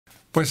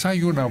Pues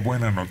hay una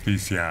buena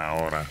noticia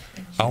ahora,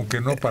 aunque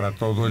no para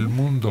todo el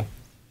mundo,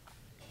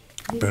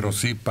 pero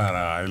sí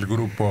para el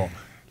grupo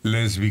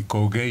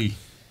lésbico gay.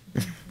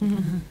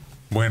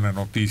 Buena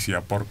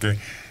noticia, porque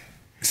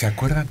 ¿se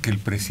acuerdan que el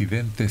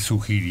presidente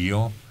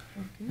sugirió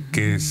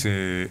que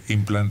se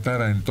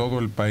implantara en todo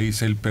el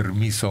país el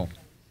permiso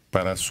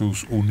para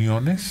sus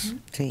uniones?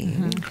 Sí.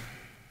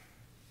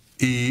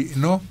 Y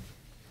no,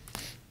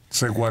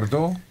 se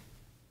guardó,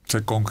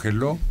 se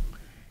congeló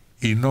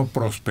y no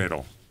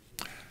prosperó.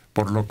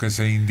 Por lo que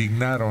se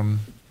indignaron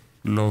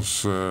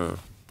los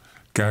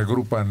que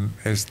agrupan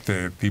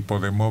este tipo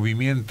de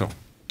movimiento.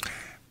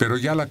 Pero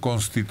ya la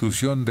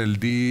Constitución del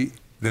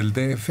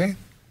DF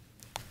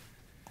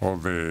o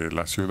de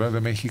la Ciudad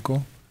de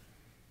México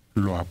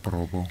lo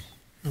aprobó.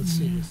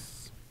 Así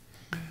es.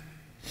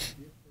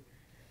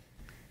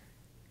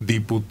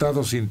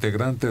 Diputados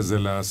integrantes de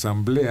la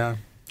Asamblea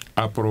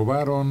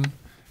aprobaron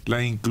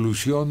la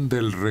inclusión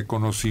del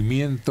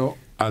reconocimiento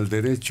al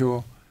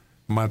derecho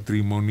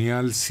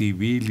matrimonial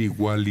civil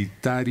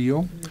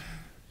igualitario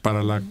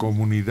para la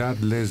comunidad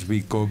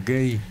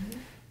lésbico-gay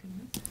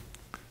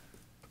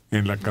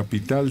en la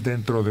capital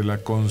dentro de la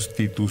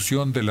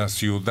Constitución de la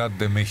Ciudad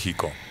de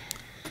México.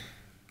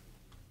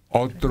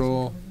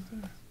 Otro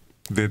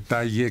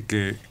detalle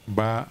que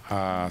va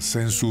a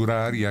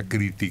censurar y a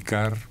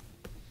criticar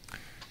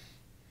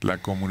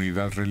la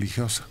comunidad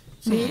religiosa.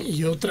 Sí,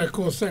 y otra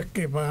cosa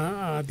que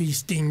va a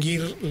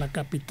distinguir la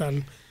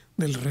capital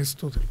del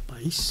resto del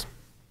país.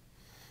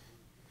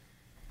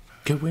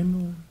 Qué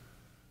bueno.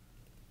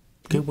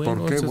 Qué bueno.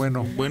 ¿Por qué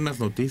bueno?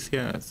 Buenas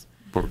noticias.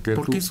 Porque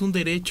es un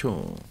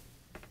derecho.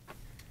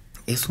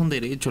 Es un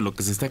derecho. Lo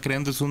que se está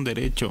creando es un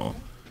derecho.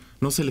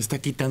 No se le está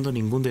quitando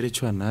ningún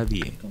derecho a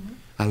nadie.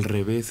 Al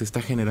revés, se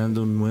está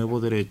generando un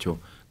nuevo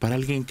derecho para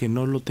alguien que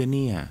no lo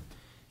tenía.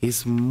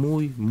 Es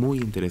muy, muy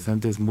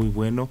interesante, es muy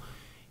bueno.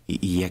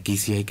 Y aquí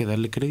sí hay que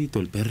darle crédito.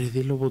 El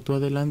PRD lo votó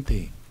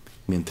adelante.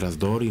 Mientras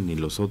Dorin y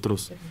los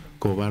otros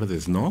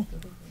cobardes no.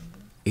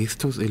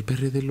 El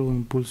PRD lo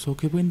impulsó.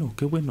 Qué bueno,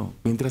 qué bueno.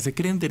 Mientras se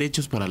creen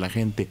derechos para la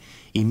gente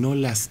y no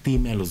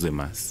lastime a los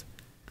demás.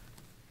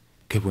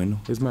 Qué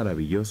bueno, es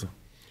maravilloso.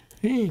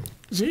 Sí,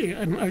 sí,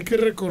 hay que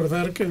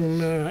recordar que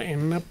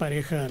en una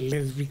pareja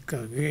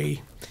lésbica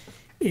gay,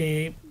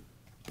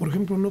 por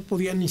ejemplo, no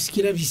podía ni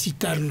siquiera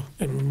visitarlo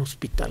en un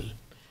hospital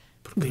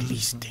del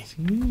ISSSTE.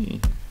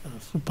 Sí.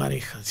 A su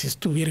pareja, si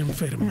estuviera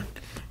enferma,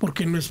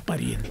 porque no es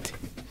pariente.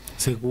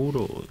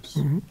 Seguros.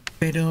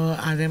 Pero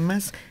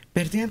además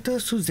perdían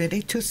todos sus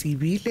derechos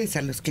civiles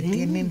a los que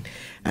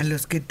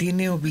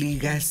tiene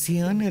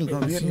obligación el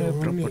gobierno de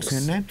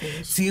proporcionar.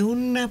 Si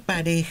una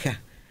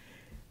pareja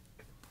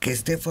que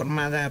esté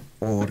formada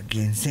por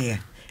quien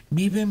sea,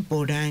 viven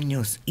por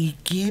años y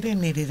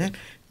quieren heredar,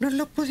 no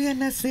lo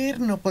podían hacer,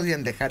 no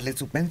podían dejarle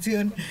su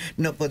pensión,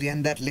 no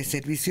podían darle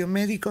servicio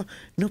médico,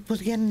 no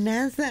podían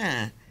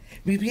nada.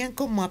 Vivían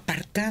como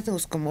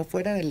apartados, como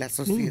fuera de la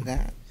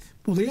sociedad.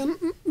 Podrían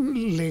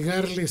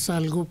legarles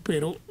algo,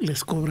 pero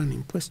les cobraban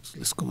impuestos.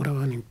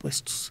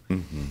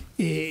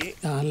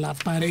 A la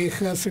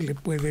pareja se le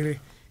puede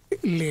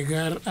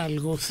legar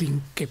algo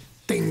sin que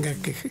tenga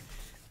que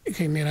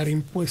generar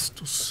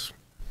impuestos.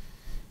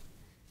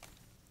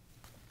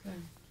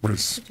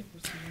 Pues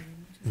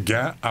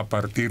ya a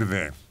partir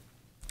de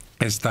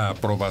esta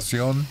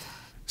aprobación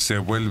se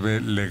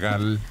vuelve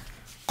legal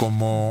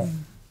como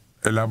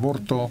el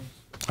aborto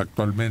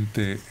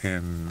actualmente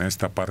en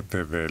esta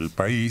parte del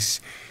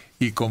país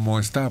y como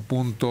está a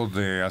punto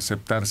de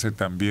aceptarse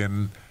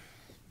también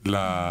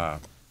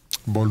la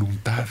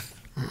voluntad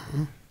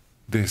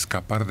de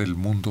escapar del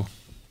mundo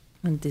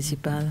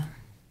anticipada,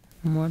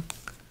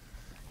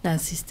 la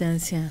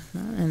asistencia,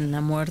 ¿no?, en la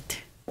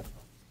muerte.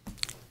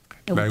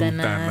 La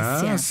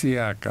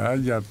eutanasia,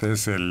 cállate,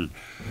 es el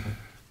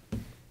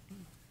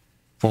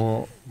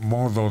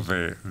modo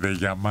de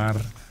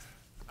llamar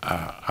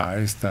a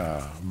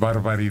esta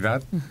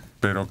barbaridad,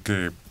 pero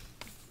que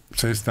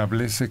se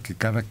establece que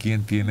cada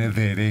quien tiene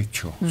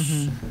derechos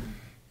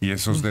y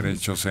esos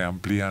derechos se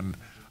amplían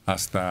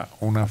hasta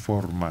una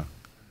forma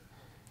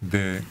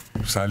de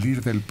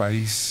salir del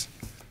país.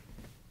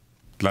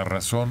 La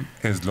razón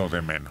es lo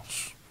de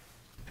menos.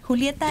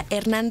 Julieta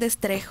Hernández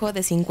Trejo,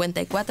 de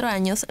 54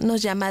 años,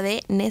 nos llama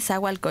de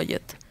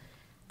Nezahualcóyotl.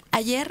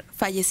 Ayer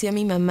falleció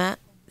mi mamá,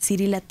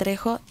 Cirila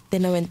Trejo, de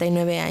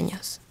 99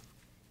 años.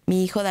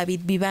 Mi hijo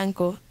David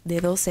Vivanco, de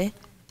 12,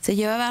 se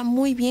llevaba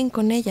muy bien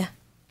con ella,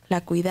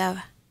 la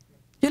cuidaba.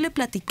 Yo le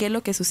platiqué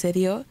lo que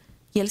sucedió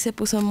y él se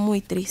puso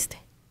muy triste.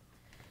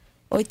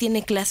 Hoy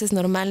tiene clases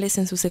normales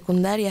en su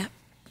secundaria,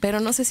 pero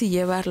no sé si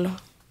llevarlo.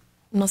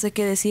 No sé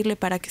qué decirle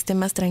para que esté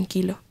más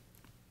tranquilo.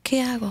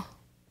 ¿Qué hago?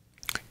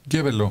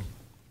 Llévelo.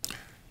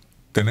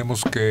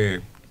 Tenemos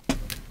que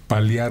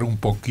paliar un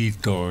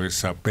poquito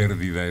esa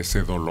pérdida,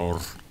 ese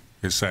dolor,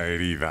 esa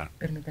herida,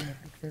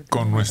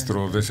 con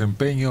nuestro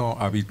desempeño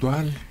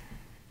habitual.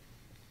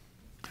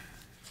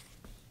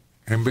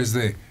 En vez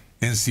de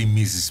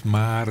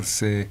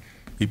ensimismarse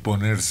y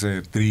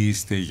ponerse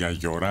triste y a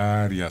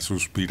llorar y a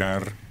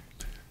suspirar,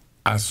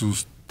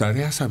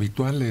 Tareas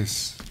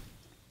habituales.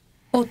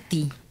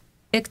 Oti.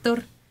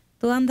 Héctor,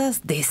 tú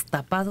andas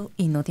destapado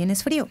y no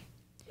tienes frío.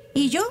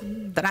 Y yo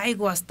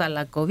traigo hasta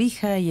la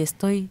cobija y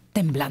estoy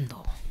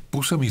temblando.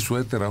 Puse mi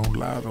suéter a un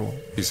lado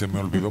y se me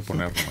olvidó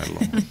ponérmelo.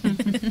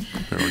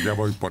 Pero ya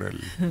voy por él.